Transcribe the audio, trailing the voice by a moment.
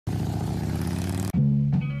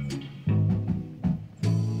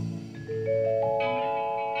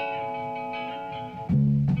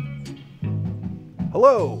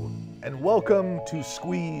Hello, and welcome to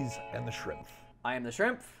Squeeze and the Shrimpf. I am the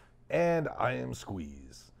Shrimpf. And I am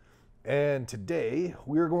Squeeze. And today,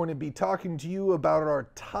 we're going to be talking to you about our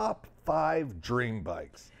top 5 dream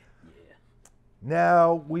bikes. Yeah.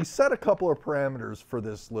 Now, we set a couple of parameters for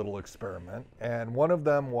this little experiment, and one of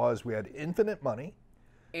them was we had infinite money.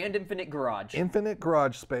 And infinite garage. Infinite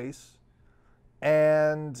garage space.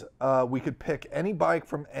 And we could pick any bike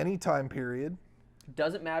from any time period.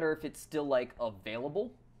 Doesn't matter if it's still like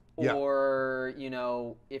available or,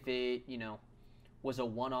 if it, was a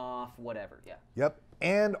one-off, whatever. Yeah. Yep.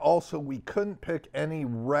 And also we couldn't pick any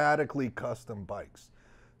radically custom bikes.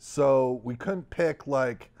 So we couldn't pick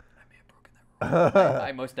like... I may have broken that rule.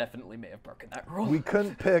 I most definitely may have broken that rule. We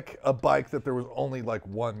couldn't pick a bike that there was only like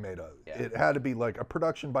one made of. Yeah. It had to be like a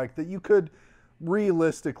production bike that you could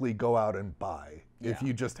realistically go out and buy if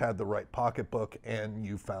you just had the right pocketbook and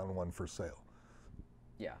you found one for sale.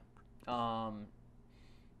 Yeah. I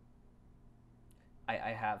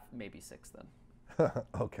have maybe 6 then.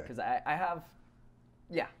 Okay. Because I have,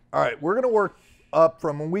 yeah. All right, we're going to work up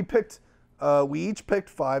from when we picked, we each picked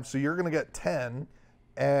 5, so you're going to get 10,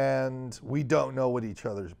 and we don't know what each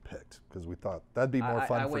other's picked because we thought that'd be more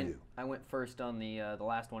fun for you. I went first on the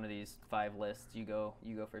last one of these 5 lists. You go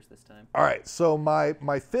first this time. All right, so my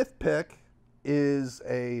 5th pick is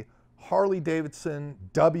a Harley Davidson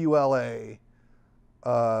WLA,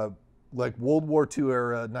 like World War II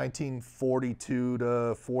era, 1942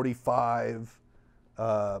 to 45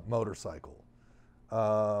 motorcycle.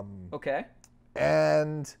 Okay.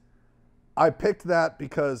 And I picked that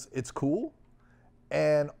because it's cool.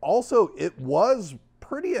 And also it was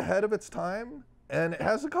pretty ahead of its time. And it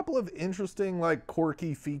has a couple of interesting, like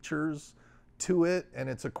quirky features to it. And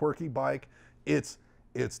it's a quirky bike. It's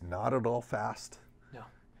not at all fast. No.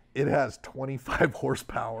 It has 25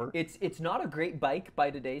 horsepower. It's not a great bike by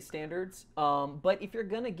today's standards, but if you're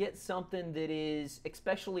gonna get something that is,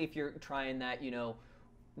 especially if you're trying that,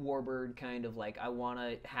 warbird kind of like, I want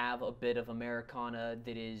to have a bit of Americana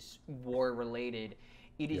that is war related,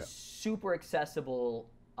 it is super accessible.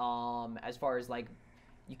 As far as like,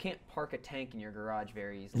 you can't park a tank in your garage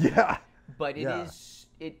very easily. Yeah. But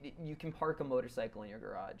you can park a motorcycle in your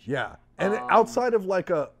garage. Yeah, and outside of like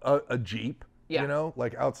a Jeep. Yeah.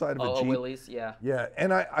 Like outside of a Jeep. Willys, yeah. Yeah,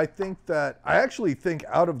 and I think that, I actually think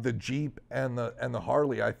out of the Jeep and the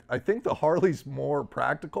Harley, I think the Harley's more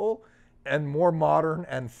practical and more modern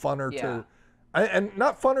and funner to, and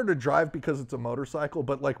not funner to drive because it's a motorcycle,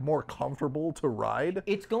 but like more comfortable to ride.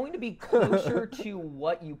 It's going to be closer to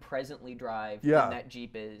what you presently drive than that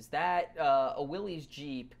Jeep is. That, a Willys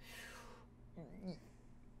Jeep,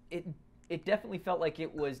 it definitely felt like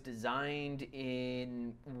it was designed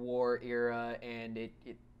in war era, and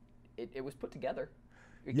it was put together.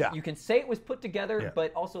 You can say it was put together,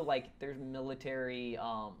 but also like there's military,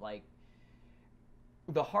 like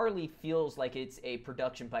the Harley feels like it's a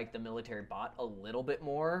production bike the military bought a little bit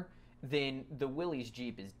more than the Willys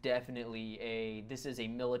Jeep is definitely this is a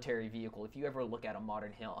military vehicle. If you ever look at a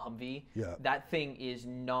modern Humvee, that thing is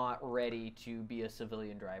not ready to be a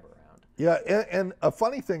civilian drive around. Yeah, and a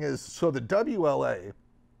funny thing is, so the WLA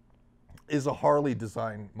is a Harley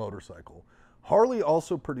design motorcycle. Harley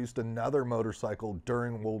also produced another motorcycle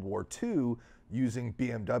during World War II using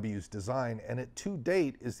BMW's design, and it to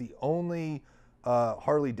date is the only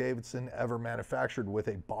Harley Davidson ever manufactured with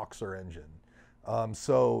a boxer engine.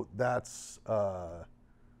 So that's a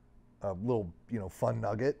little fun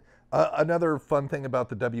nugget. Another fun thing about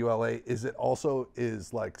the WLA is it also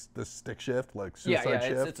is like the stick shift, like suicide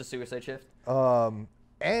shift. It's a suicide shift.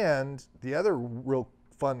 And the other real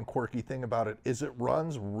fun, quirky thing about it is it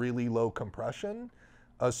runs really low compression,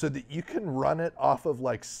 so that you can run it off of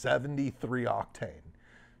like 73 octane.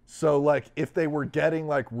 So like if they were getting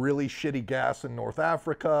like really shitty gas in North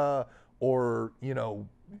Africa or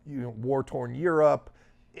war-torn Europe,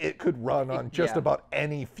 it could run on just about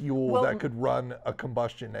any fuel that could run a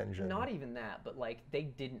combustion engine. Not even that, but like they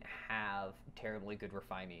didn't have terribly good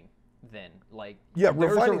refining then. Like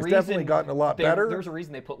refining's definitely gotten a lot better. There's a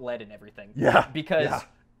reason they put lead in everything. Yeah. Because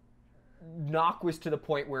knock was to the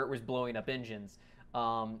point where it was blowing up engines.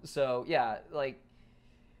 So yeah, like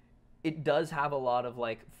it does have a lot of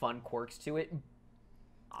like fun quirks to it.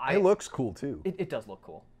 It looks cool too. It does look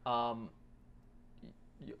cool.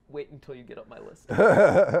 Wait until you get up my list.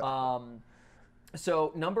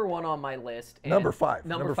 So number 1 on my list. Number 5.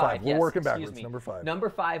 Number 5. We're working backwards. Me. Number 5. Number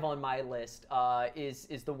 5 on my list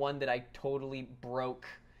is the one that I totally broke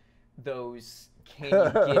those can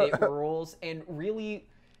you get it rules, and really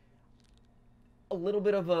a little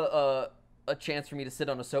bit of a chance for me to sit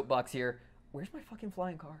on a soapbox here. Where's my fucking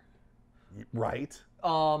flying car? Right.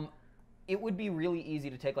 it would be really easy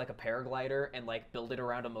to take like a paraglider and like build it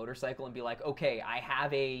around a motorcycle and be like, okay, I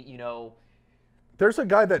have a, you know. There's a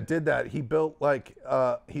guy that did that. He built like,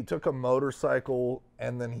 he took a motorcycle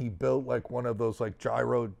and then he built like one of those like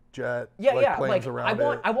gyro jet planes around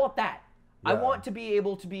it. I want that. Yeah. I want to be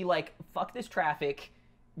able to be like, fuck this traffic,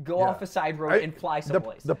 go off a side road and fly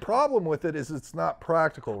someplace. The problem with it is it's not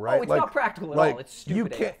practical, right? Oh, it's not practical at all. It's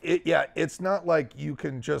stupid. You can't. It's not like you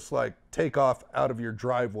can just like take off out of your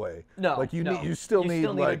driveway. No, like you need. You still need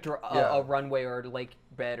like a runway or like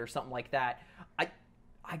bed or something like that.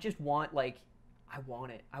 I just want like. I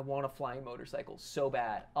want it. I want a flying motorcycle so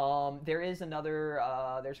bad. There is another.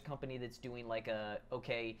 There's a company that's doing like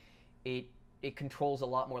it controls a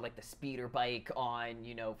lot more like the speeder bike on,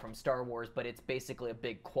 you know, from Star Wars, but it's basically a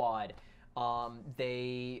big quad.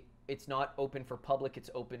 It's not open for public. It's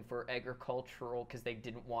open for agricultural because they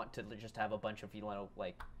didn't want to just have a bunch of, you know,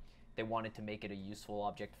 like they wanted to make it a useful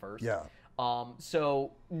object first. Yeah.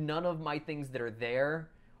 So none of my things that are there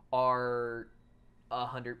are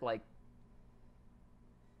 100 like.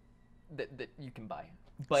 That you can buy,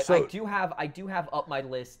 but I do have up my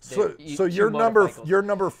list. So your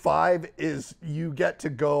number 5 is you get to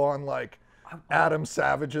go on like Adam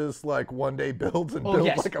Savage's like one day builds and build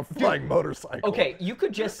like a flying motorcycle. Okay, you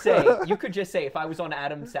could just say if I was on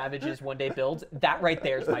Adam Savage's one day builds, that right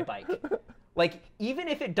there is my bike. Like even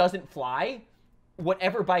if it doesn't fly,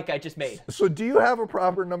 whatever bike I just made. So do you have a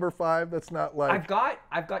proper number 5 that's not like?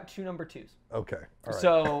 I've got 2 number 2s. Okay. All right.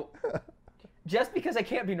 So. Just because I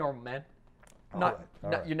can't be normal, man. All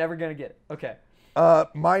right. You're never gonna get it. Okay.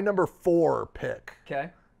 My number 4 pick.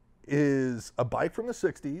 Okay. Is a bike from the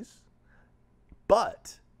 '60s,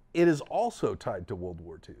 but it is also tied to World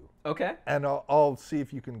War II. Okay. And I'll see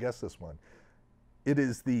if you can guess this one. It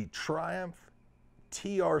is the Triumph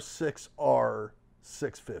TR6R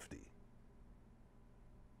 650.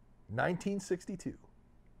 1962.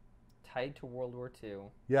 Tied to World War II.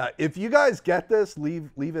 Yeah, if you guys get this,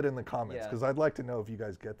 leave it in the comments because I'd like to know if you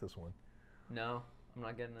guys get this one. No, I'm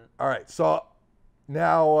not getting it. All right, so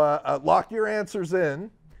now lock your answers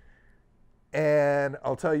in, and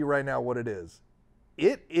I'll tell you right now what it is.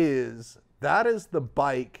 That is the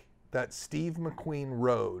bike that Steve McQueen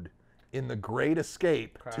rode in The Great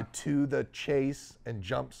Escape to the chase and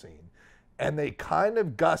jump scene. And they kind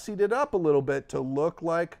of gussied it up a little bit to look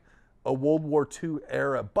like a World War II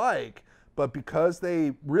era bike, but because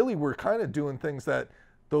they really were kind of doing things that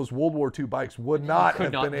those World War II bikes would not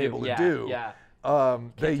have been able to do.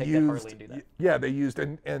 They used,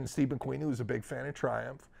 and Steve McQueen, who was a big fan of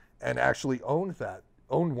Triumph and actually owned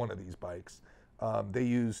one of these bikes. They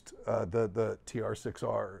used the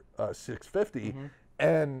TR6R 650,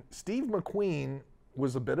 and Steve McQueen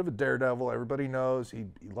was a bit of a daredevil. Everybody knows he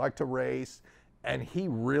liked to race. And he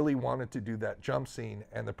really wanted to do that jump scene,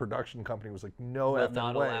 and the production company was like, "No effing way." Will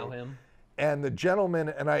not allow him. And the gentleman,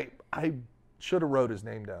 and I should have wrote his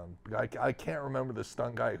name down. I can't remember the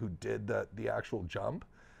stunt guy who did the actual jump,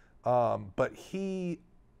 but he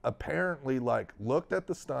apparently like looked at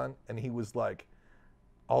the stunt and he was like,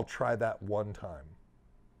 "I'll try that one time."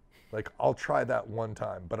 Like, I'll try that one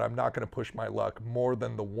time, but I'm not going to push my luck more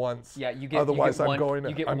than the once. Yeah, you get. Otherwise,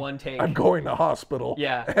 you get one take. I'm going to hospital.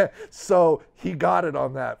 Yeah. So he got it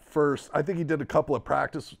on that first. I think he did a couple of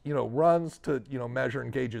practice, runs to, measure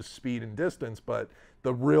and gauge his speed and distance. But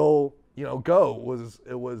the real, go was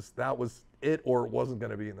it, or it wasn't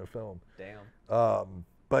going to be in the film. Damn.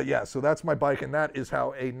 But yeah, so that's my bike, and that is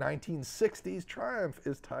how a 1960s Triumph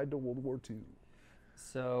is tied to World War II.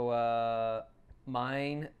 So.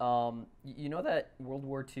 Mine, you know that World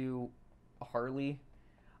War II Harley?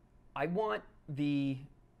 I want the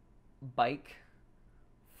bike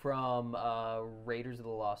from Raiders of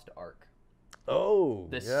the Lost Ark. Oh,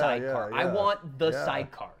 the sidecar. Yeah. I want the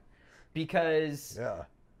sidecar because. Yeah.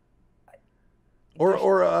 Or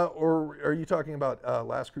are you talking about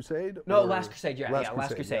Last Crusade? No, Last Crusade. Yeah,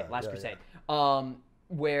 Last Crusade. Last Crusade.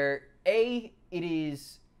 Where it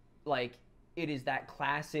is that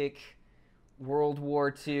classic World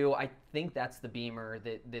War II. I think that's the Beamer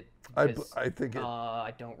that I think it.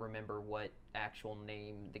 I don't remember what actual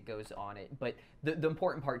name that goes on it, but the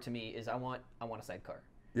important part to me is I want a sidecar.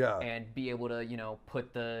 Yeah. And be able to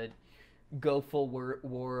put go full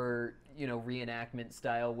war reenactment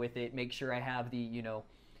style with it. Make sure I have the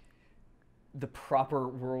the proper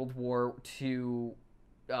World War II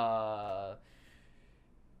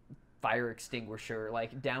fire extinguisher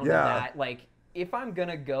down to that if I'm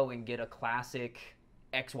gonna go and get a classic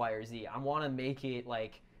X, Y, or Z, I want to make it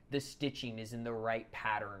the stitching is in the right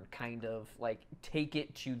pattern, kind of take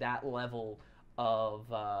it to that level of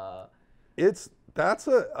That's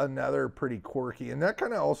another pretty quirky, and that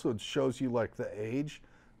kind of also shows you like the age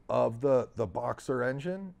of the Boxer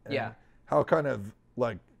engine. And how kind of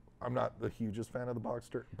like, I'm not the hugest fan of the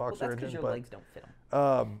Boxer engine, your but legs don't fit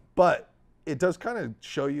them. But it does kind of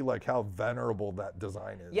show you like how venerable that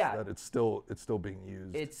design is. Yeah. That it's still being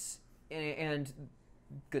used. And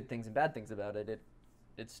good things and bad things about it.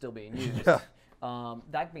 It's still being used. Yeah.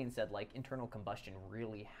 That being said, like internal combustion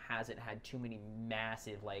really hasn't had too many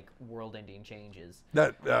massive like world-ending changes.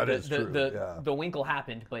 That is true. The Winkle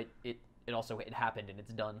happened, but it happened and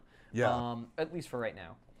it's done. Yeah. At least for right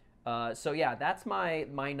now. So yeah, that's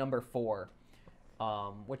my number 4.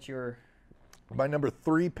 What's your? My number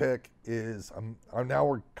 3 pick is now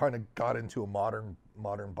we're kind of got into a modern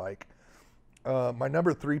bike. My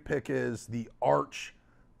number 3 pick is the Arch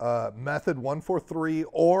Method 143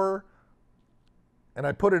 or. And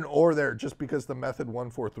I put an or there just because the Method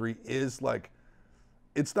 143 is like,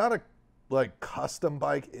 it's not a like custom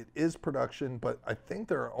bike. It is production, but I think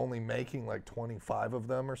they're only making like 25 of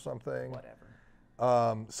them or something.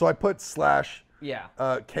 Whatever. So I put slash Yeah.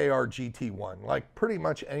 KRGT1, like pretty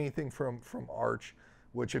much anything from Arch,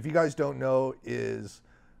 which if you guys don't know is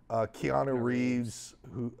Keanu Reeves,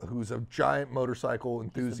 who's a giant motorcycle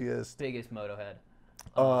enthusiast. Biggest motohead.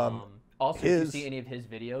 Also, if you see any of his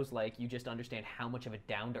videos, like you just understand how much of a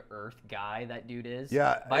down-to-earth guy that dude is.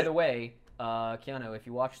 Yeah. By the way, Keanu, if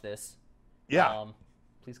you watch this,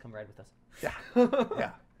 please come ride with us.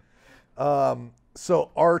 Yeah. Yeah.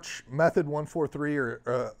 So Arch Method 143 or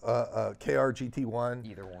KRGT1.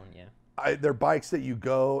 Either one, yeah. They're bikes that you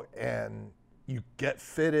go and you get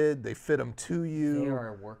fitted. They fit them to you. They are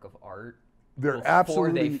a work of art. They're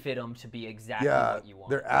absolutely. They fit them to be exactly what you want.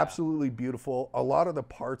 They're absolutely beautiful. A lot of the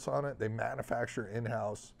parts on it, they manufacture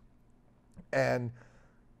in-house. And,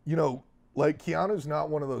 you know, like Keanu's not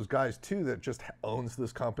one of those guys too that just owns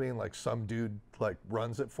this company and like some dude like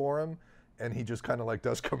runs it for him and he just kind of like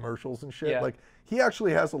does commercials and shit. Yeah. Like he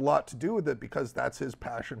actually has a lot to do with it because that's his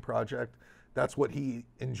passion project. That's what he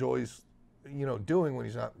enjoys, you know, doing when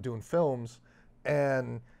he's not doing films.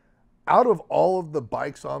 And out of all of the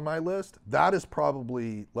bikes on my list, that is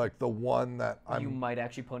probably like the one that you might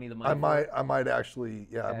actually pony the money. I might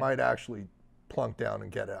actually plunk down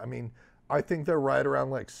and get it. I mean, I think they're right around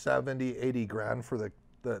like 70, 80 grand for the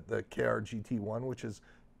KRGT1, which is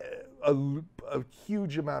a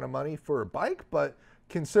huge amount of money for a bike. But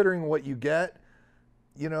considering what you get,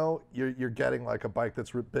 you know, you're getting like a bike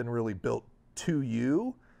that's been really built to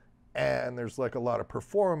you, and there's like a lot of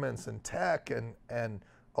performance and tech and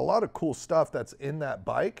a lot of cool stuff that's in that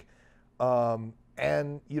bike.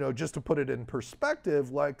 And, you know, just to put it in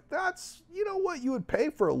perspective, like that's, you know, what you would pay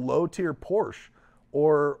for a low tier Porsche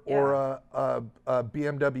or a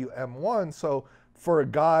BMW M1. So for a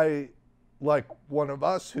guy like one of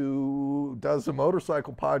us who does a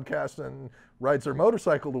motorcycle podcast and rides their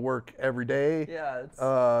motorcycle to work every day,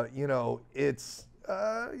 you know, it's,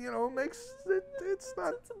 you know, makes it, it's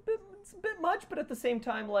not. It's a bit much, but at the same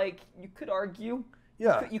time, like you could argue.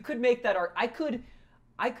 Yeah. You could make that I could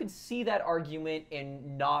see that argument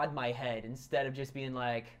and nod my head instead of just being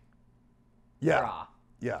like, yeah. Brah.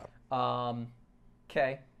 Yeah.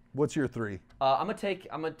 Okay. What's your 3? I'm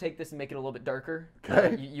gonna take this and make it a little bit darker.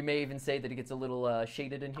 Okay. You may even say that it gets a little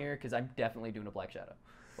shaded in here because I'm definitely doing a Black Shadow.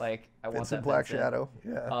 Like I want Vincent that Black Vincent. Shadow.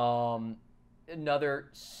 Yeah. Another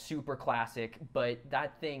super classic, but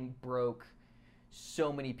that thing broke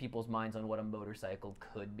so many people's minds on what a motorcycle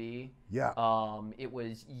could be. Yeah. It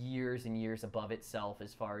was years and years above itself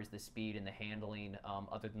as far as the speed and the handling,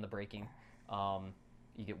 other than the braking.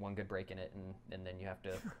 You get one good brake in it, and then you have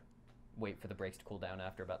to wait for the brakes to cool down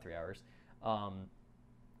after about 3 hours.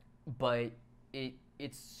 But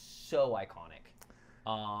it's so iconic.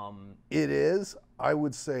 It is. I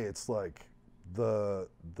would say it's like the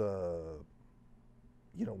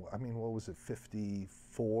you know, I mean, what was it,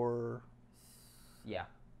 54? Yeah.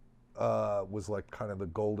 Was like kind of the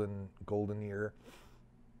golden year.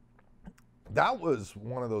 That was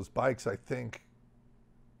one of those bikes, I think,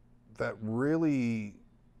 that really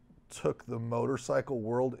took the motorcycle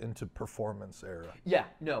world into performance era. Yeah,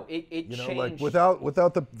 no, it you know, changed. like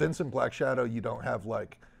without the Vincent Black Shadow, you don't have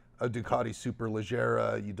like a Ducati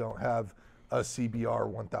Superleggera, you don't have a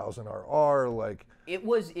CBR 1000RR, like it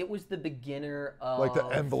was the beginner of like the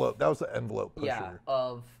envelope. That was the envelope pusher.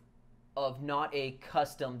 Yeah, of not a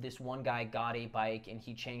custom, this one guy got a bike and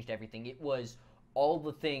he changed everything. It was all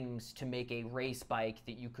the things to make a race bike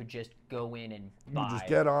that you could just go in and buy. You just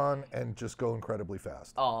get on and just go incredibly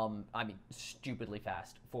fast. I mean, stupidly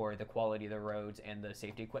fast for the quality of the roads and the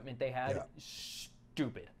safety equipment they had. Yeah.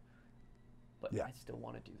 Stupid. But Yeah. I still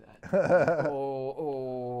want to do that.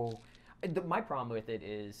 My problem with it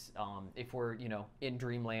is, if we're in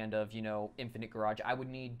dreamland of infinite garage, I would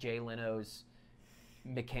need Jay Leno's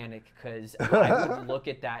mechanic, because I would look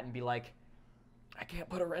at that and be like, I can't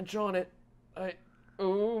put a wrench on it. I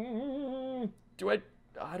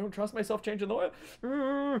don't trust myself changing the oil.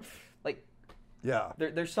 Like, yeah,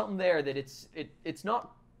 there's something there that it's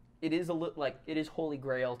not. It is it is holy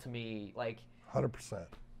grail to me. Like 100%.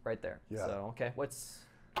 Right there. Yeah. So okay, what's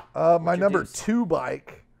my number 2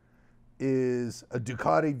 bike is a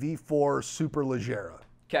Ducati V4 Superleggera.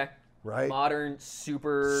 Okay. Right. Modern,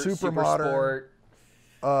 super modern. sport.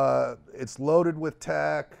 It's loaded with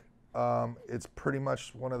tech. It's pretty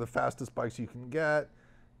much one of the fastest bikes you can get.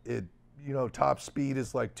 It, top speed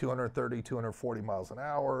is like 230, 240 miles an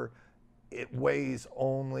hour. It weighs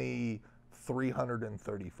only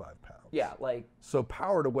 335 pounds. Yeah, like. So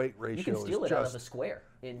power to weight ratio is you can steal it out of a square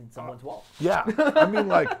in someone's wall. Yeah, I mean,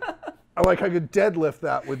 like I could deadlift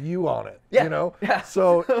that with you on it. Yeah. Yeah.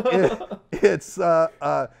 So it's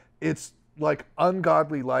like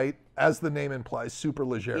ungodly light, as the name implies.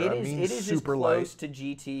 Superleggera. It is super as light. close to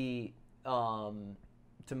GT,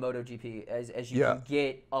 to MotoGP as you can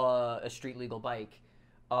get a street legal bike.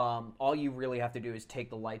 All you really have to do is take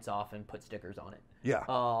the lights off and put stickers on it. Yeah.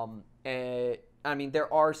 And I mean,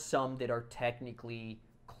 there are some that are technically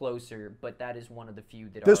closer, but that is one of the few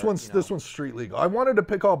that this one's street legal. I wanted to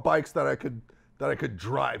pick all bikes that I could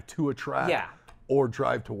drive to a track or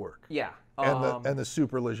drive to work. Yeah. And the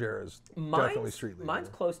Superleggera is definitely street legal. Mine's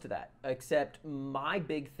close to that, except my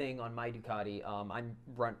big thing on my Ducati,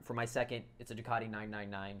 for my second, it's a Ducati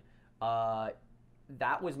 999.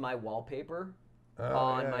 That was my wallpaper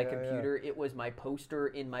on my computer. Yeah. It was my poster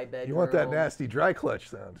in my bedroom. You want that nasty dry clutch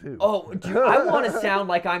sound too. Oh, dude, I want to sound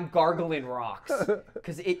like I'm gargling rocks,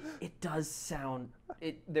 because it does sound.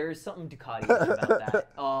 There's something Ducati about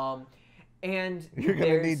that. And you're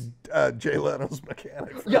gonna need Jay Leno's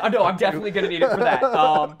mechanic. Yeah, no, I'm definitely gonna need it for that.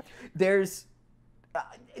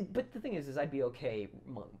 But the thing is I'd be okay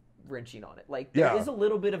wrenching on it. Like, there is a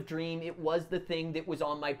little bit of dream. It was the thing that was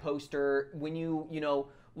on my poster. When you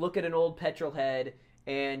look at an old petrol head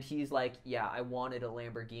and he's like, yeah, I wanted a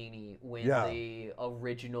Lamborghini when the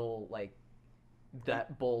original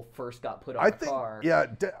that bull first got put on the car. Yeah,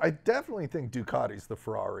 I definitely think Ducati's the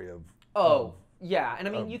Ferrari of. Yeah, and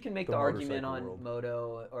I mean, you can make the argument on world.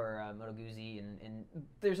 Moto or Moto Guzzi, and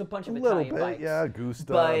there's a bunch of Italian bikes. Yeah,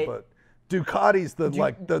 Gusta, but Ducati's it's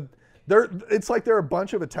like they're a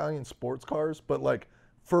bunch of Italian sports cars, but like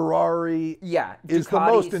Ferrari is the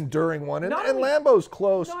most enduring one, and Lambo's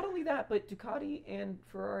close. Not only that, but Ducati and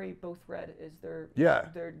Ferrari both red is their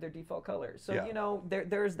default color. So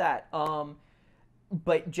there's that.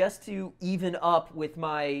 But just to even up with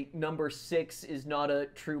my number 6 is not a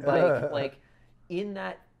true bike, like. In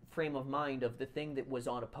that frame of mind of the thing that was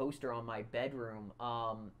on a poster on my bedroom,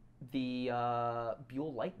 the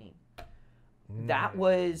Buell Lightning. That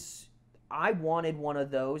was, I wanted one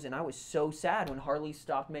of those, and I was so sad when Harley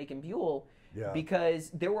stopped making Buell, because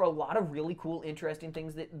there were a lot of really cool, interesting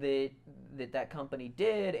things that company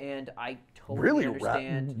did, and I totally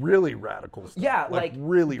understand. Really radical stuff. Yeah, like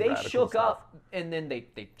really they shook stuff. up, and then they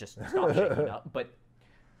just stopped shaking up, but.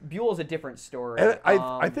 Buell's a different story. And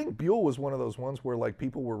I think Buell was one of those ones where like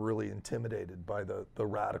people were really intimidated by the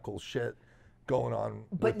radical shit going on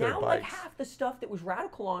with their bikes. But now like half the stuff that was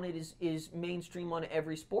radical on it is mainstream on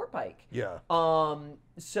every sport bike. Yeah.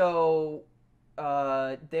 So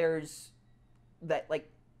there's that, like,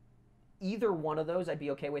 either one of those I'd be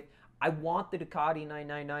okay with. I want the Ducati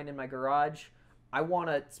 999 in my garage. I want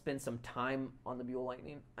to spend some time on the Buell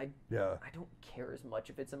Lightning. I don't care as much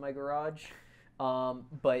if it's in my garage.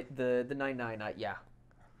 But the 999,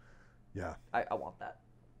 I want that.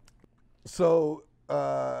 So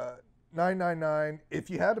 999. If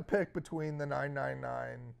you had to pick between the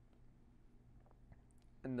 999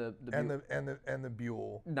 and the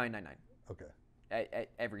Buell, 999. Okay.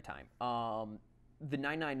 Every time. The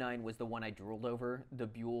 999 was the one I drooled over. The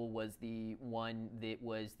Buell was the one that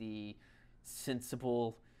was the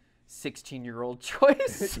sensible 16-year-old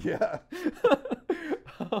choice. Yeah.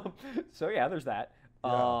 So yeah, there's that.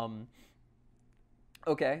 Yeah.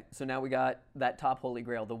 Okay, so now we got that top holy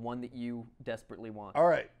grail, the one that you desperately want. All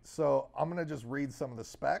right, so I'm gonna just read some of the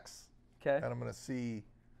specs. Okay. And I'm gonna see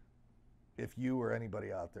if you or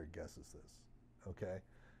anybody out there guesses this. Okay.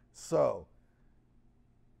 So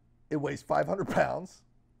it weighs 500 pounds.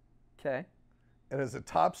 Okay. It has a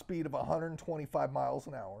top speed of 125 miles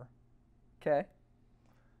an hour. Okay.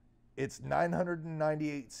 It's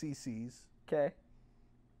 998 cc's. Okay.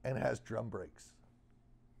 And it has drum brakes.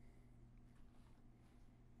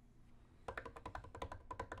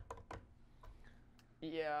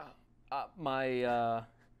 Yeah. my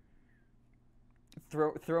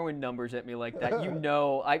throwing numbers at me like that.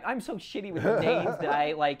 I'm so shitty with names that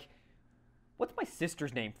I like. What's my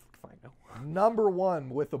sister's name? If I know. Number 1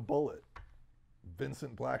 with a bullet,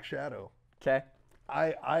 Vincent Black Shadow. Okay.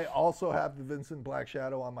 I also have the Vincent Black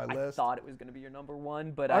Shadow on my list. I thought it was going to be your number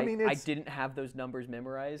 1, but I didn't have those numbers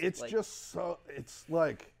memorized. It's just so, it's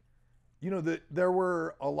like, there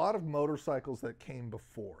were a lot of motorcycles that came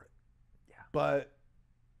before it. Yeah. But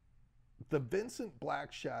the Vincent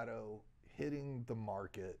Black Shadow hitting the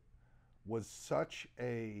market was such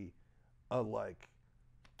a like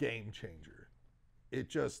game changer. It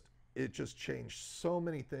just changed so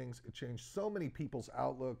many things. It changed so many people's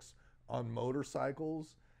outlooks on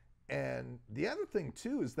motorcycles. And the other thing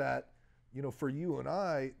too is that, for you and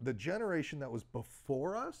I, the generation that was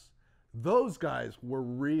before us, those guys were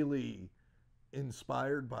really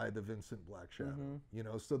inspired by the Vincent Black Shadow.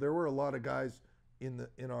 Mm-hmm. So there were a lot of guys in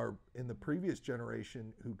the previous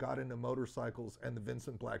generation who got into motorcycles, and the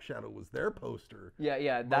Vincent Black Shadow was their poster.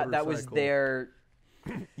 Yeah, that was their.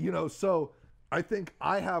 So I think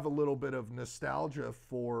I have a little bit of nostalgia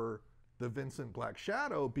for the Vincent Black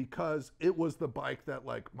Shadow because it was the bike that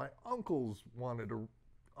like my uncles wanted to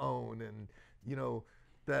own, and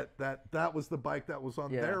that was the bike that was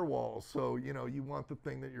on their wall. So you want the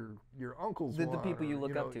thing that your uncles want. The people you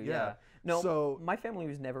look up to. Yeah. No, so my family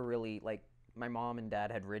was never really like. My mom and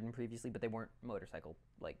dad had ridden previously, but they weren't motorcycle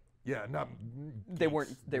like. Yeah, not. They weren't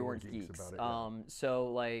geeks about it.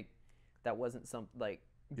 So like, that wasn't something like.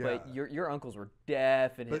 Yeah. But your uncles were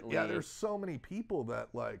definitely. But yeah, there's so many people that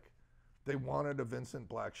like, they wanted a Vincent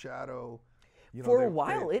Black Shadow. For a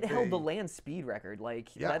while, it held the land speed record.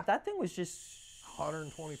 Like that thing was just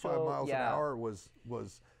 125 miles an hour was.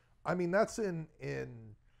 I mean, that's in.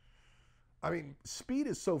 I mean, speed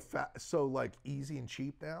is so fast, so like easy and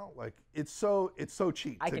cheap now. Like it's so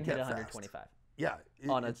cheap. I can hit 125. Fast. Yeah,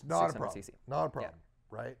 on it's a not a problem. cc. Not a problem,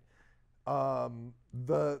 right?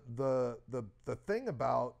 The thing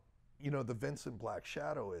about the Vincent Black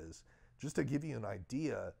Shadow is, just to give you an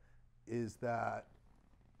idea, is that,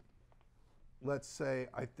 let's say,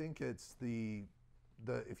 I think it's the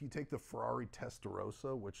if you take the Ferrari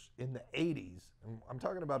Testarossa, which in the 80s, and I'm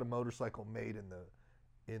talking about a motorcycle made in the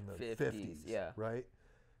 50s, yeah, right?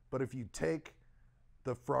 But if you take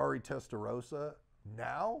the Ferrari Testarossa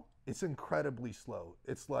now, it's incredibly slow.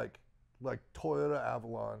 It's like Toyota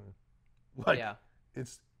Avalon,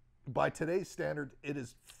 it's, by today's standard, it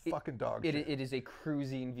is fucking dog shit. It is a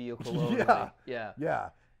cruising vehicle only. Yeah.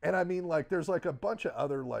 And I mean, like, there's like a bunch of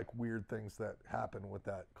other like weird things that happen with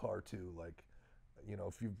that car too. Like,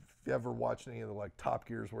 if you've ever watched any of the like Top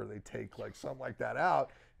Gears where they take like something like that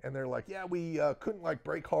out, and they're like, yeah, we couldn't like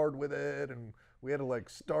brake hard with it, and we had to like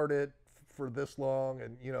start it for this long,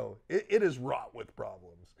 and it is wrought with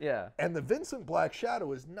problems. Yeah. And the Vincent Black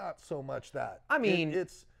Shadow is not so much that. I mean,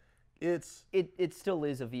 it still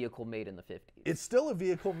is a vehicle made in the 50s. It's still a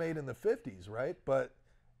vehicle made in the 50s, right? But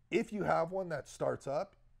if you have one that starts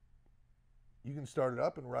up, you can start it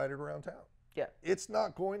up and ride it around town. Yeah. It's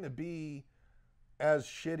not going to be as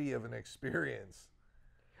shitty of an experience.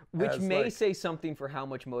 Which may say something for how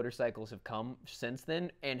much motorcycles have come since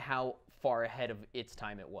then and how far ahead of its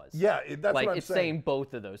time it was. Yeah, that's like, what I'm it's saying. saying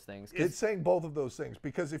both of those things. It's saying both of those things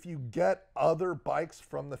because if you get other bikes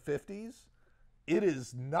from the 50s, it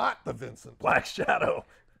is not the Vincent Black Shadow.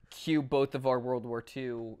 Cue both of our World War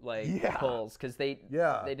II pulls because they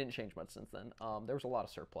didn't change much since then. There was a lot of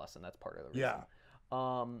surplus, and that's part of the reason.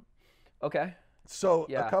 Yeah. Okay. So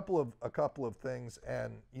a couple of things,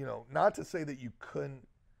 and not to say that you couldn't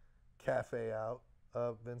cafe out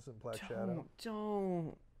Vincent Black Shadow.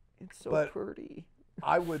 Don't. It's so pretty.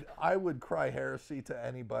 I would cry heresy to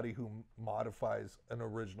anybody who modifies an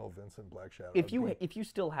original Vincent Black Shadow. If you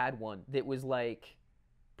still had one that was like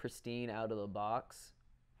pristine out of the box.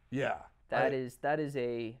 Yeah. That is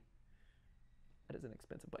an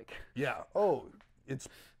expensive bike. Yeah. Oh, it's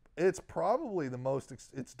probably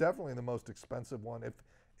it's definitely the most expensive one.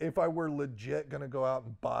 If I were legit going to go out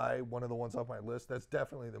and buy one of the ones off my list, that's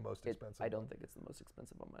definitely the most expensive. I don't think it's the most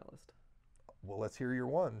expensive on my list. Well, let's hear your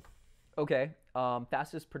one. Okay.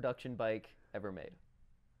 Fastest production bike ever made.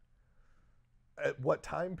 At what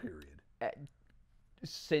time period?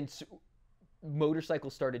 Since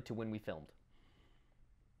motorcycles started to when we filmed.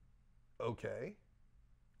 Okay.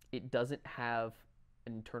 It doesn't have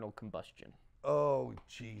internal combustion. Oh,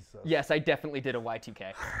 Jesus. Yes, I definitely did a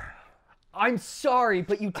Y2K. I'm sorry,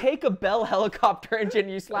 but you take a Bell helicopter engine,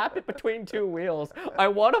 you slap it between two wheels. I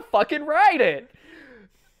want to fucking ride it.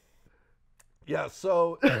 Yeah,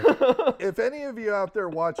 so if any of you out there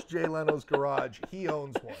watch Jay Leno's Garage, he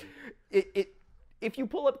owns one. if you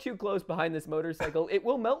pull up too close behind this motorcycle, it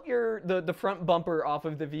will melt the front bumper off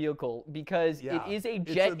of the vehicle because it is a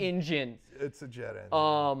jet engine. It's a jet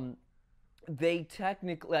engine. They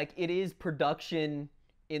technically, like, it is production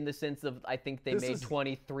in the sense of, I think they made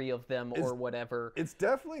 23 of them or whatever. It's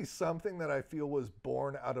definitely something that I feel was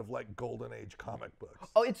born out of like Golden Age comic books.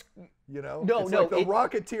 Oh, it's like the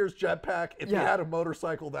Rocketeer's jetpack. If you had a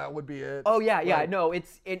motorcycle, that would be it. Oh yeah, yeah. No,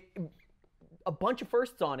 it's a bunch of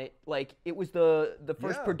firsts on it. Like, it was the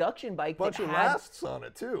first production bike. Bunch of lasts on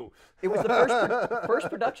it too. It was the first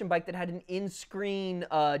production bike that had an in-screen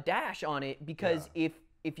dash on it because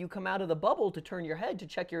if you come out of the bubble to turn your head to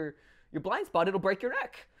check your blind spot, it'll break your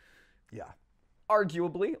neck. Yeah.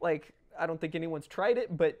 Arguably, like, I don't think anyone's tried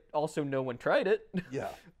it, but also no one tried it. Yeah.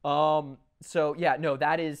 So yeah, no,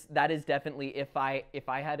 that is definitely, if I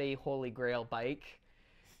had a holy grail bike,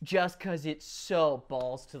 just because it's so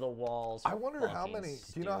balls to the walls. I wonder how many.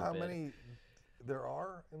 Do you know how many there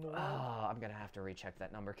are in the world? I'm gonna have to recheck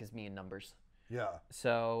that number because me and numbers. Yeah.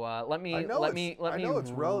 So let me. I know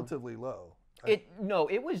it's relatively low. It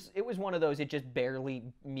was one of those. It just barely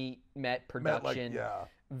met production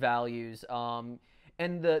values. And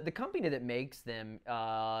the company that makes them,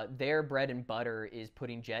 their bread and butter is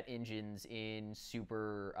putting jet engines in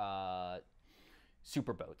super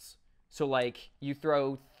boats. So like, you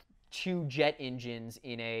throw 2 jet engines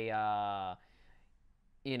in a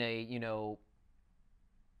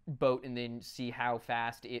boat and then see how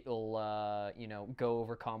fast it'll go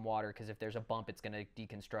over calm water, because if there's a bump, it's gonna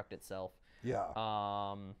deconstruct itself. Yeah.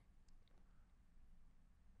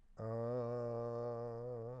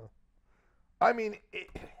 I mean,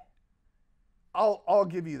 I'll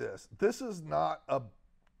give you this. This is not a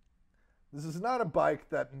bike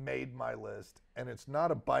that made my list, and it's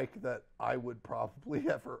not a bike that I would probably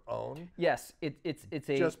ever own. Yes, it's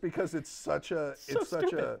a, just because it's such a it's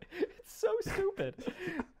so stupid.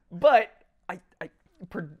 But I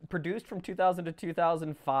produced from 2000 to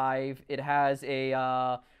 2005. It has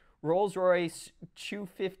a Rolls-Royce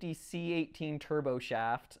 250 C18 turbo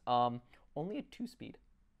shaft, only a 2-speed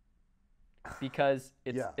because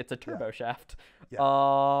it's a turbo shaft.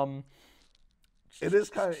 Yeah.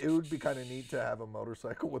 It would be kind of neat to have a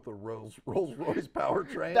motorcycle with a Rolls-Royce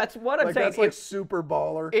powertrain. That's what I'm saying. That's like super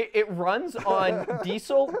baller. It runs on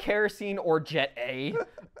diesel, kerosene, or Jet A.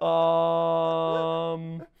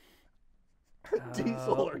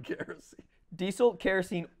 Diesel or kerosene. Diesel,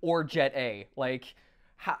 kerosene, or Jet A. Like,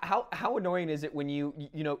 how annoying is it when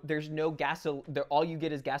there's no gasoline, all you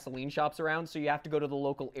get is gasoline shops around, so you have to go to the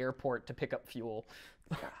local airport to pick up fuel.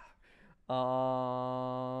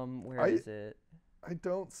 Where is it? I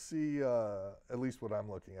don't see, at least what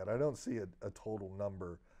I'm looking at, I don't see a total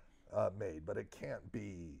number made, but it can't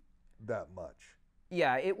be that much.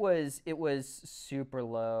 Yeah, it was super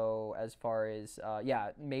low as far as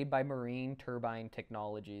made by Marine Turbine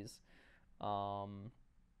Technologies.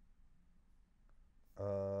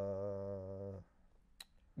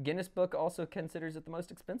 Guinness Book also considers it the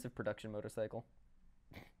most expensive production motorcycle.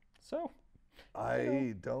 So,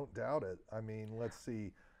 I don't doubt it. I mean, let's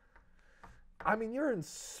see. I mean, you're in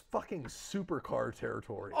fucking supercar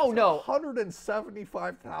territory. Oh, no.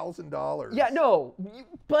 $175,000. Yeah, no.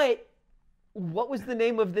 But what was the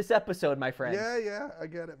name of this episode, my friend? Yeah, I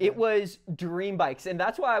get it, man. It was Dream Bikes. And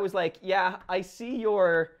that's why I was like, yeah, I see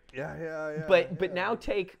your... Yeah. But now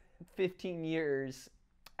take 15 years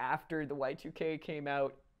after the Y2K came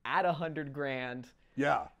out at $100,000.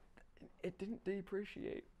 Yeah. It didn't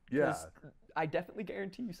depreciate. Yeah. I definitely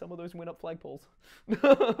guarantee you some of those went up flagpoles. And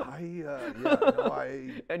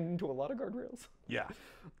into a lot of guardrails. Yeah.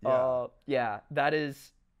 That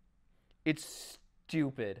is, it's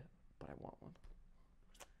stupid, but I want one.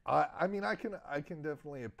 I mean, I can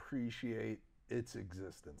definitely appreciate its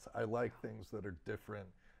existence. I like things that are different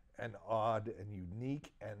and odd and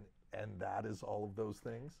unique, and that is all of those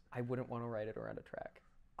things. I wouldn't want to ride it around a track.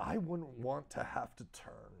 I wouldn't want to have to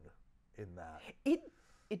turn in that.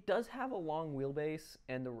 It does have a long wheelbase,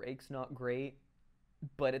 and the rake's not great,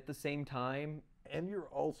 but at the same time... And you're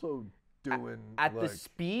also doing... At the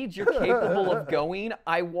speeds you're capable of going,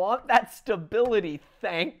 I want that stability,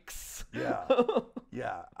 thanks. Yeah.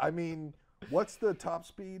 Yeah. I mean, what's the top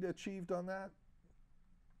speed achieved on that?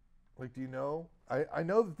 Like, do you know? I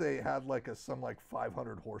know that they had some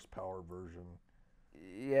 500 horsepower version.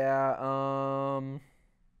 Yeah,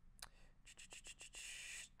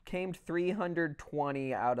 came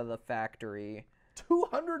 320 out of the factory.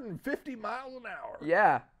 250 miles an hour.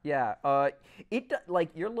 Yeah.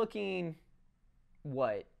 You're looking,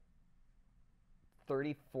 what,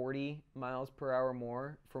 30, 40 miles per hour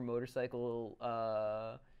more for motorcycle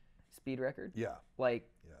speed record? Yeah.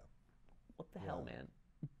 What the hell, man?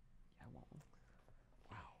 Yeah, I want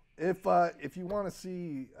one. If you want to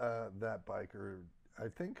see that biker, I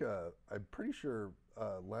think I'm pretty sure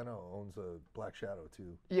Leno owns a Black Shadow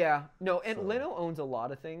too. Yeah, no, and Leno owns a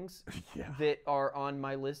lot of things Yeah. that are on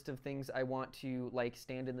my list of things I want to like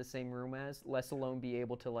stand in the same room as, let alone be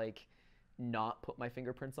able to like not put my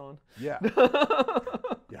fingerprints on. Yeah.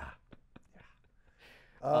 Yeah.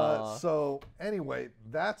 So anyway,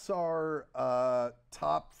 that's our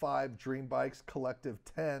top 5 dream bikes, collective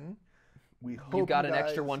 10. We hope you got you an guys,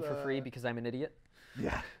 extra one for free because I'm an idiot.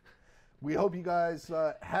 Yeah. We hope you guys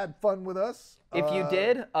had fun with us. If you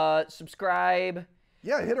did, subscribe.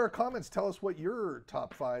 Yeah, hit our comments. Tell us what your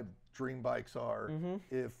top 5 dream bikes are.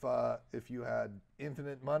 If you had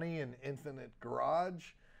infinite money and infinite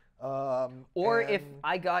garage. Or if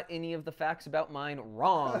I got any of the facts about mine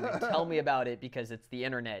wrong, tell me about it because it's the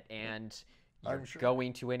internet and you're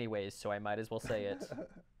going to anyways, so I might as well say it.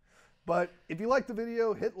 But if you like the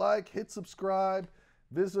video, hit like, hit subscribe.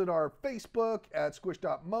 Visit our Facebook at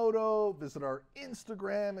squish.moto. Visit our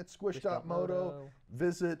Instagram at squish.moto.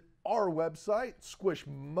 Visit our website,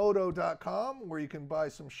 squishmoto.com, where you can buy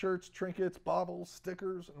some shirts, trinkets, baubles,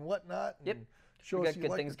 stickers, and whatnot. And Yep. show we us got you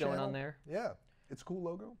good like things the going channel. on there. Yeah. It's a cool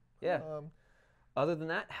logo. Yeah. Other than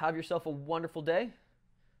that, have yourself a wonderful day.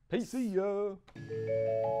 Peace. See ya.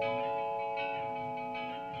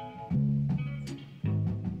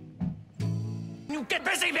 You get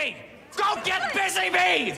busy, bee! Go get busy, bee!